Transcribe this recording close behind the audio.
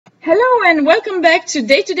Hello and welcome back to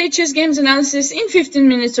Day-to-Day chess games analysis in 15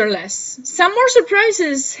 minutes or less. Some more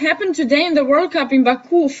surprises happened today in the World Cup in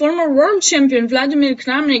Baku. Former world champion Vladimir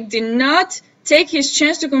Kramnik did not take his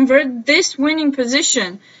chance to convert this winning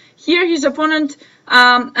position. Here his opponent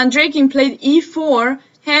Andrei King played e4,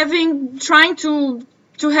 trying to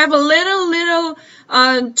have a little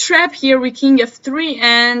trap here with king f3,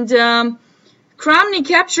 and Kramnik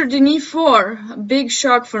captured in e4. A big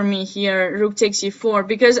shock for me here, rook takes e4,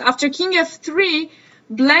 because after king f3,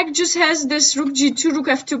 black just has this rook g2, rook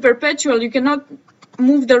f2 perpetual. You cannot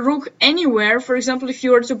move the rook anywhere. For example, if you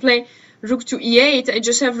were to play rook to e8, I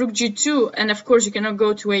just have rook g2, and of course you cannot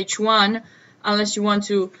go to h1 unless you want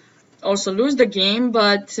to also lose the game,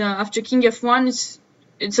 but after king f1,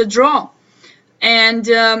 it's a draw. And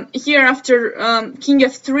here after king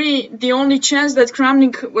f3, the only chance that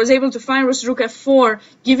Kramnik was able to find was rook f4,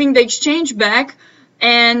 giving the exchange back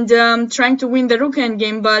and trying to win the rook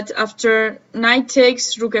endgame. But after knight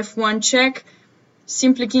takes, rook f1 check,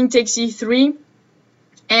 simply king takes e3,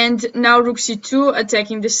 and now rook c2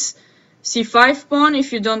 attacking this c5 pawn.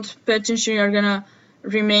 If you don't pay attention, you're gonna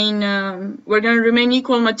remain we're gonna remain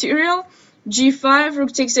equal material. g5,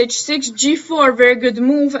 rook takes h6, g4, very good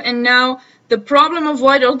move. And now the problem of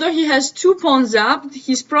white, although he has two pawns up,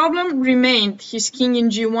 his problem remained. His king in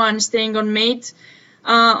g1 staying on mate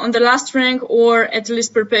on the last rank, or at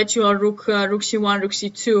least perpetual rook c1, rook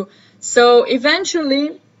c2. So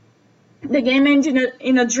eventually the game ended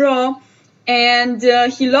in a draw, and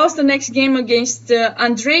he lost the next game against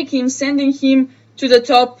Andrei King, sending him to the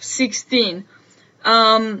top 16.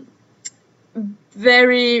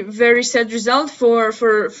 Very sad result for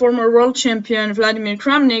former world champion Vladimir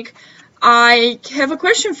Kramnik. I have a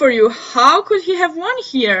question for you. How could he have won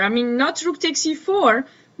here? I mean, not rook takes e4,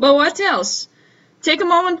 but what else? Take a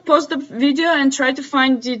moment, pause the video, and try to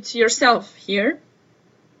find it yourself here.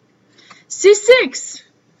 c6.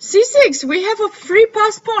 c6. We have a free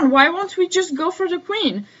pass pawn. Why won't we just go for the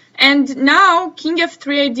queen? And now king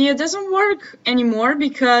f3 idea doesn't work anymore,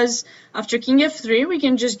 because after king f3 we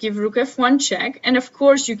can just give rook f1 check, and of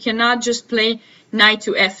course you cannot just play knight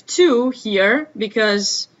to f2 here,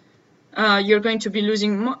 because you're going to be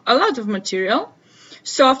losing a lot of material.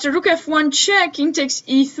 So after rook f1 check, king takes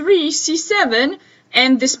e3, c7,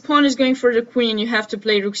 and this pawn is going for the queen. You have to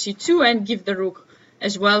play rook c2 and give the rook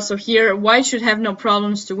as well. So here white should have no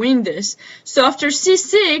problems to win this. So after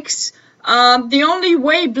c6, the only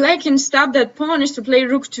way black can stop that pawn is to play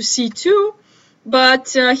rook to c2, but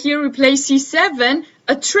here we play c7,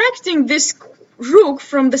 attracting this rook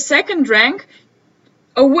from the second rank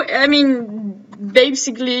away, I mean,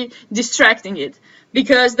 basically distracting it,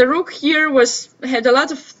 because the rook here had a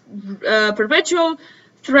lot of perpetual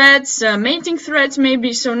threats, mating threats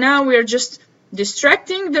maybe. So now we're just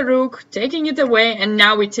distracting the rook, taking it away, and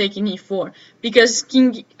now we take in e4, because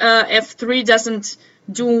king f3 doesn't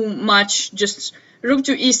do much, just rook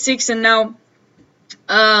to e6, and now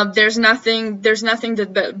there's nothing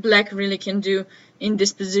that black really can do in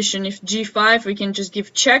this position. If g5, we can just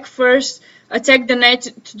give check first, attack the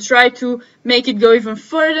knight to try to make it go even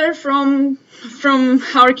further from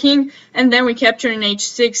our king, and then we capture in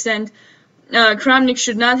h6, and Kramnik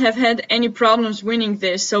should not have had any problems winning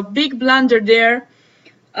this. So big blunder there.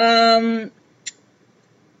 And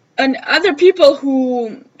other people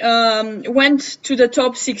who went to the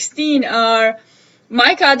top 16 are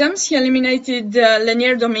Mike Adams. He eliminated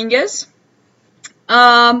Lenier Dominguez.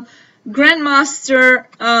 Grandmaster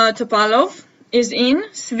Topalov is in.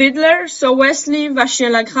 Svidler, So Wesley,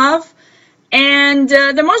 Vachier-Lagrave. And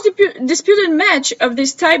the most disputed match of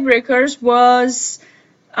these tiebreakers was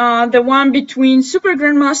the one between Super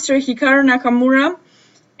Grandmaster Hikaru Nakamura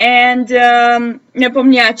and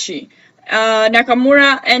Nepomniachtchi.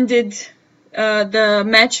 Nakamura ended the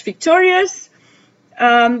match victorious.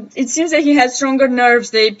 It seems that he had stronger nerves.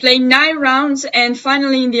 They played 9 rounds, and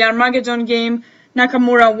finally in the Armageddon game,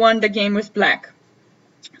 Nakamura won the game with black.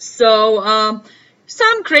 So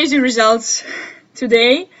some crazy results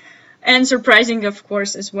today, and surprising of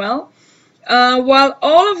course as well. While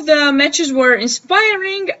all of the matches were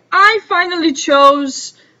inspiring, I finally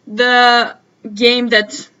chose the game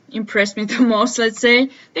that impressed me the most, let's say,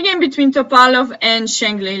 the game between Topalov and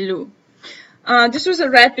Shanglei Lu. This was a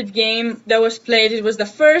rapid game that was played. It was the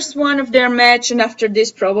first one of their match, and after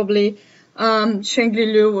this probably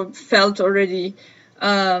Shanglei Lu felt already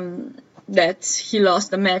that he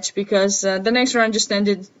lost the match, because the next round just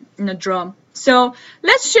ended in a draw. So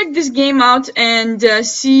let's check this game out and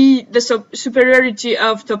see the superiority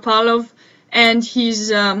of Topalov and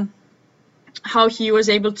his how he was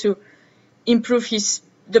able to improve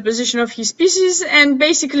the position of his pieces, and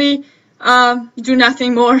basically do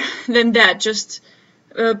nothing more than that. Just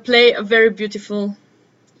play a very beautiful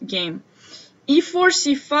game. e4,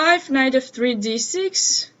 c5, knight f3,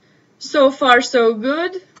 d6. So far, so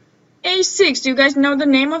good. a6. Do you guys know the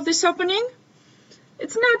name of this opening?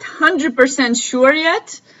 It's not 100% sure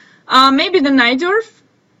yet. Maybe the Najdorf.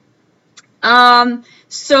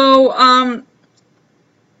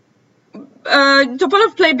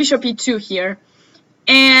 Topalov played bishop e2 here.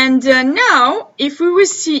 And now, if we would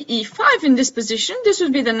see e5 in this position, this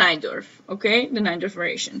would be the Najdorf, okay? The Najdorf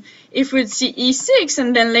variation. If we'd see e6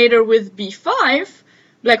 and then later with b5,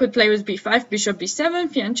 black would play with b5, bishop b7,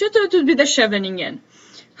 fianchetto, it would be the Scheveningen.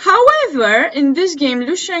 However, in this game,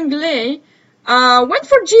 Shanglei went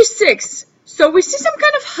for g6. So we see some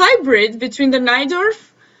kind of hybrid between the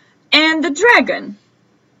Najdorf and the dragon.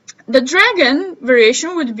 The dragon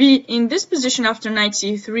variation would be in this position after knight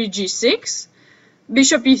c3, g6,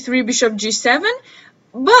 bishop e3, bishop g7.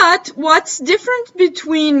 But what's different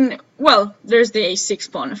between, well, there's the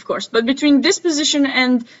a6 pawn, of course, but between this position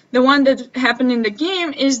and the one that happened in the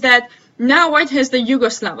game is that now white has the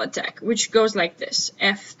Yugoslav attack, which goes like this: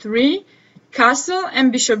 f3, castle,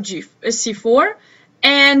 and bishop c4,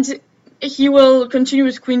 and he will continue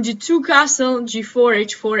with queen g2, castle, g4,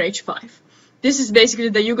 h4, h5. This is basically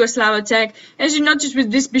the Yugoslav attack, as you notice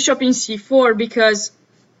with this bishop in c4, because,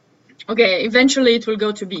 okay, eventually it will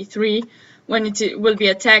go to b3 when it will be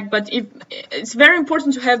attacked, but it's very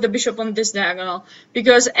important to have the bishop on this diagonal,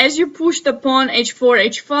 because as you push the pawn h4,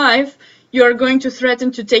 h5, you're going to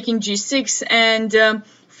threaten to take in g6 and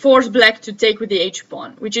force black to take with the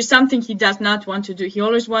h-pawn, which is something he does not want to do. He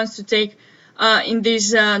always wants to take, in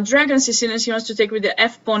these dragon Sicilians, he wants to take with the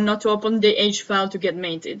f-pawn, not to open the h-file to get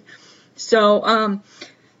mated. So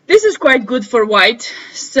this is quite good for white.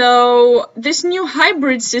 So this new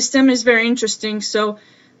hybrid system is very interesting. So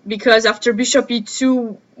because after bishop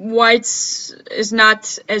e2, white is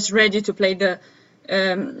not as ready to play the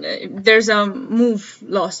there's a move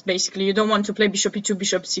lost, basically. You don't want to play bishop e2,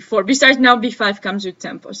 bishop c4. Besides, now b5 comes with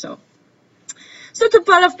tempo. So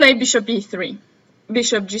Topalov played bishop e3,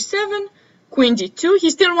 bishop g7, queen d2. He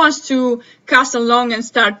still wants to castle long and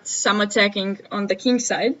start some attacking on the king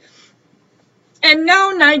side. And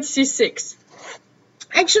now knight c6.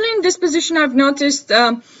 Actually, in this position, I've noticed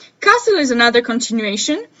castle is another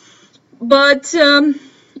continuation. But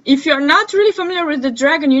if you're not really familiar with the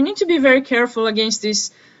dragon, you need to be very careful against these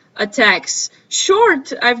attacks.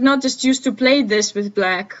 Short, I've noticed, used to play this with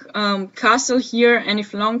black. Castle here, and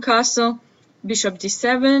if long castle, bishop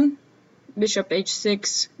d7, bishop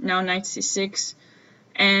h6, now knight c6.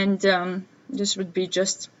 And this would be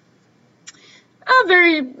just a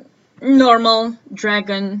very normal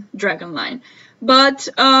dragon line. But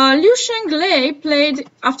Liu Shanglei played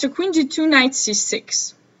after queen g2, knight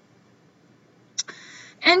c6.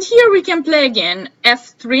 And here we can play again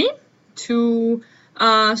f3 to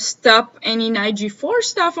stop any knight g4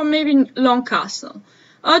 stuff, or maybe long castle.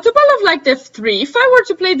 Topalov liked f3. If I were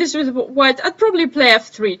to play this with white, I'd probably play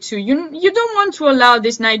f3 too. You don't want to allow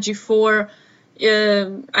this knight g4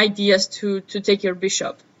 ideas to take your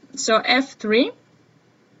bishop. So f3.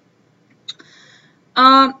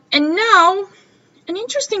 And now, an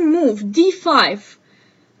interesting move, d5.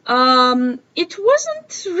 It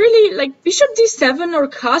wasn't really, like, bishop d7 or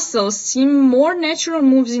castle seem more natural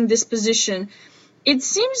moves in this position. It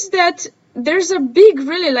seems that there's a big,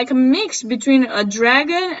 really, like a mix between a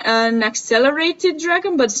dragon, an accelerated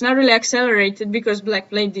dragon, but it's not really accelerated because black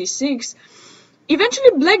played d6.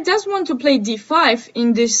 Eventually, black does want to play d5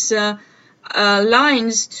 in this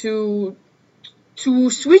lines to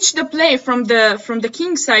switch the play from the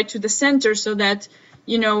king side to the center, so that,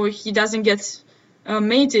 you know, he doesn't get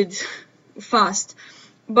mated fast.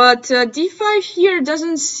 But d5 here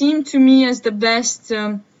doesn't seem to me as the best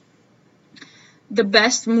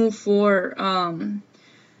move for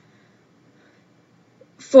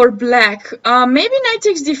black. Maybe knight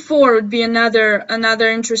takes d4 would be another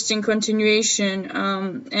interesting continuation.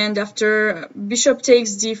 And after bishop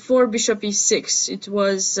takes d4, bishop e6. It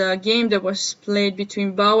was a game that was played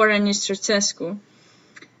between Bauer and Istrățescu.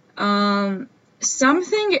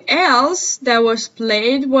 Something else that was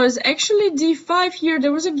played was actually d5 here.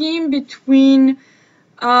 There was a game between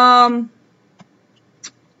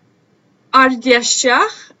Ardiashah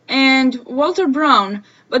and Walter Brown,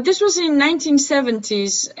 but this was in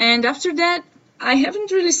 1970s, and after that I haven't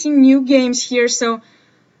really seen new games here, so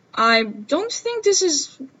I don't think this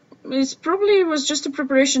is, it probably was just a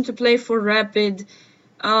preparation to play for Rapid.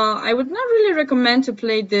 I would not really recommend to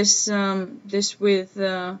play this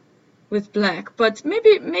with black, but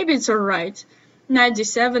maybe it's alright. Knight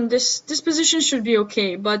d7, this position should be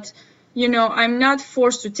okay, but you know, I'm not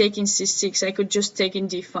forced to take in c6. I could just take in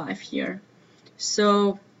d5 here.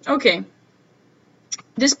 So, okay.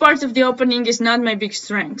 This part of the opening is not my big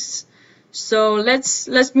strengths. So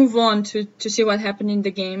let's move on to see what happened in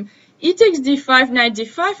the game. E takes d5, knight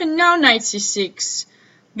d5, and now knight c6.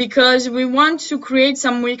 Because we want to create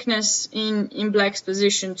some weakness in black's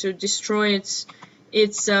position to destroy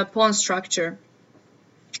its pawn structure.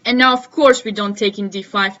 And now, of course, we don't take in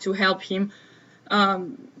d5 to help him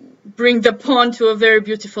bring the pawn to a very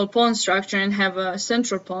beautiful pawn structure and have a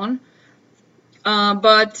central pawn.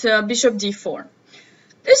 But bishop d4.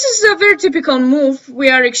 This is a very typical move. We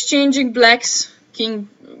are exchanging black's king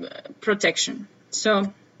protection.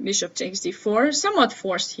 So bishop takes d4, somewhat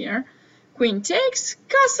forced here. Queen takes,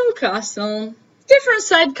 castle, castle. Different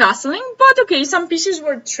side castling, but okay, some pieces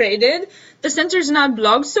were traded. The center is not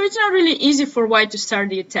blocked, so it's not really easy for white to start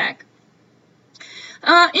the attack.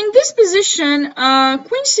 In this position,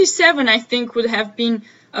 queen c7 I think would have been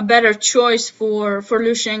a better choice for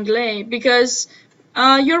Liu Shanglei, because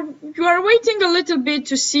you are waiting a little bit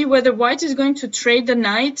to see whether white is going to trade the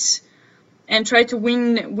knights and try to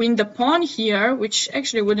win the pawn here, which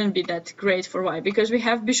actually wouldn't be that great for white, because we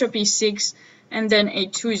have bishop e6 and then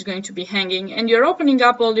a2 is going to be hanging, and you're opening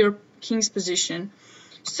up all your king's position.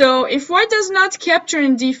 So if white does not capture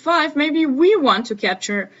in d5, maybe we want to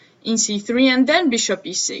capture in c3 and then bishop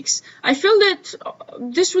e6. I feel that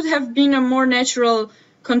this would have been a more natural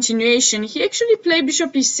continuation. He actually played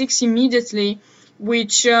bishop e6 immediately,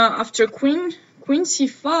 which after queen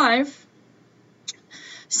c5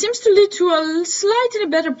 seems to lead to a slightly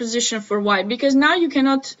better position for white, because now you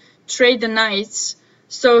cannot trade the knights.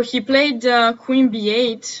 So he played queen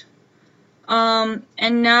b8,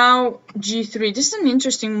 and now g3. This is an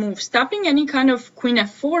interesting move, stopping any kind of queen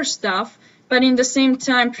f4 stuff, but in the same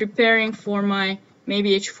time preparing for my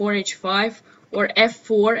maybe h4, h5, or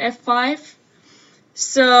f4, f5.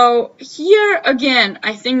 So here again,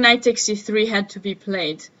 I think knight takes c3 had to be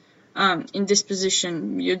played in this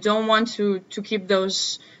position. You don't want to keep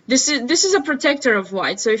those. This is a protector of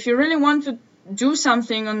white. So if you really want to do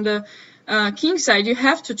something on the king side, you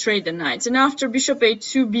have to trade the knights. And after bishop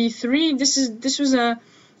a2, b3, this was an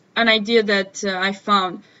idea that I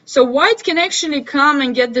found. So white can actually come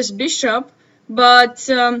and get this bishop, but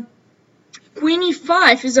queen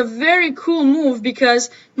e5 is a very cool move, because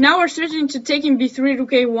now we're threatening to take in b3,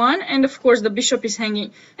 rook a1, and of course the bishop is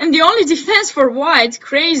hanging. And the only defense for white,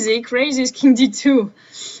 crazy, is king d2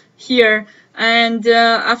 here. And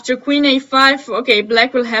after queen a5, okay,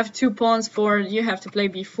 black will have 2 pawns for, you have to play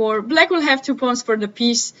b4. Black will have 2 pawns for the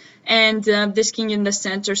piece and this king in the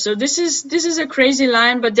center. So this is a crazy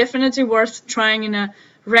line, but definitely worth trying in a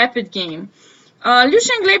rapid game. Liu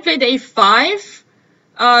Shanglei played a5.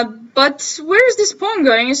 But where is this pawn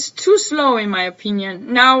going? It's too slow in my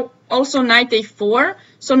opinion. Now also knight a4.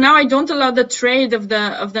 So now I don't allow the trade of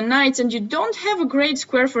the knights, and you don't have a great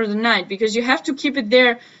square for the knight, because you have to keep it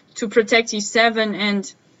there to protect e7.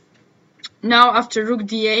 And now after rook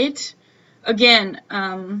d8, again,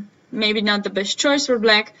 maybe not the best choice for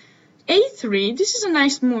black. a3, this is a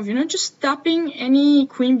nice move, you know, just stopping any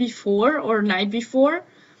queen b4 or knight b4.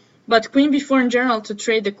 But queen b4 in general to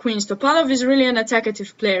trade the queens. Topalov is really an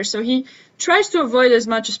attackative player, so he tries to avoid as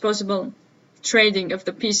much as possible trading of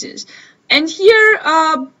the pieces. And here,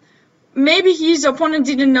 maybe his opponent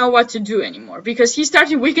didn't know what to do anymore, because he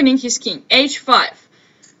started weakening his king. h5.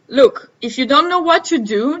 Look, if you don't know what to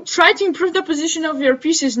do, try to improve the position of your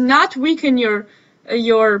pieces, not weaken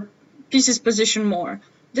your piece's position more.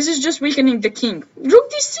 This is just weakening the king. Rook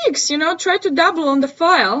d6, you know, try to double on the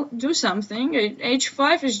file, do something.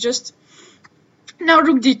 h5 is just... Now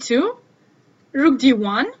rook d2, rook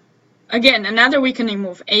d1. Again, another weakening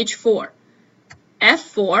move, h4.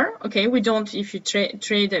 f4, okay, we don't, if you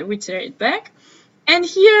trade it, we trade it back. And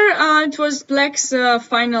here it was black's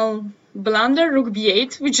final blunder, rook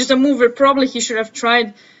b8, which is a move where probably he should have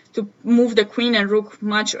tried to move the queen and rook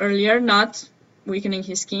much earlier, not weakening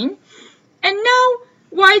his king. And now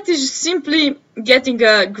white is simply getting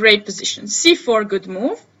a great position. c4, good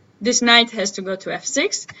move. This knight has to go to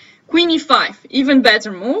f6. Queen e5, even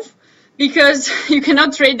better move, because you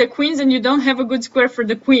cannot trade the queens and you don't have a good square for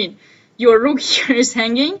the queen. Your rook here is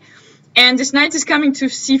hanging, and this knight is coming to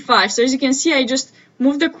c5. So as you can see, I just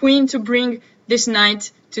moved the queen to bring this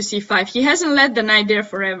knight to c5. He hasn't let the knight there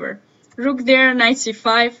forever. Rook there, knight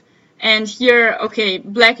c5, and here, okay,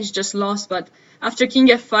 black is just lost, but after king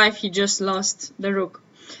f5, he just lost the rook.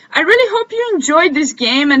 I really hope you enjoyed this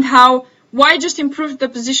game and how white just improved the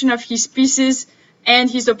position of his pieces, and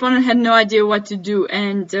his opponent had no idea what to do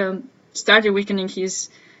and started weakening his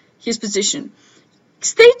position.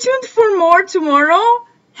 Stay tuned for more tomorrow.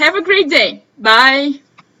 Have a great day. Bye.